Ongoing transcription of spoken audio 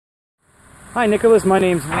Hi Nicholas, my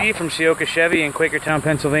name's Lee from Seoka Chevy in Quakertown,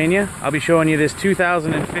 Pennsylvania. I'll be showing you this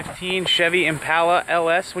 2015 Chevy Impala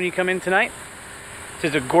LS when you come in tonight. This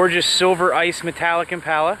is a gorgeous silver ice metallic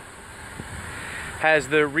Impala. Has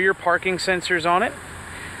the rear parking sensors on it.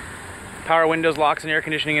 Power windows, locks, and air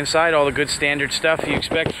conditioning inside. All the good standard stuff you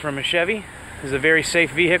expect from a Chevy. This is a very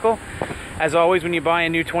safe vehicle. As always, when you buy a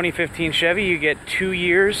new 2015 Chevy, you get 2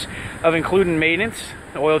 years of included maintenance,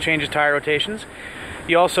 oil changes, tire rotations.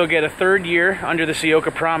 You also get a 3rd year under the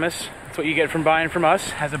Seoka Promise. That's what you get from buying from us.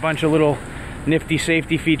 Has a bunch of little nifty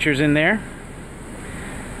safety features in there,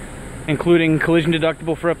 including collision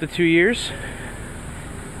deductible for up to 2 years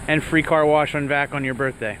and free car wash on vac on your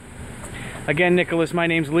birthday. Again, Nicholas, my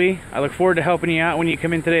name's Lee. I look forward to helping you out when you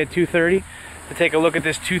come in today at 2:30 to take a look at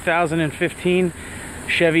this 2015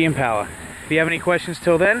 Chevy Impala. If you have any questions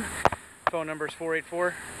till then, phone number is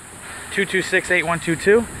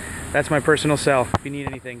 484-226-8122. That's my personal cell. If you need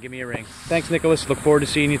anything, give me a ring. Thanks, Nicholas. Look forward to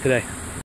seeing you today.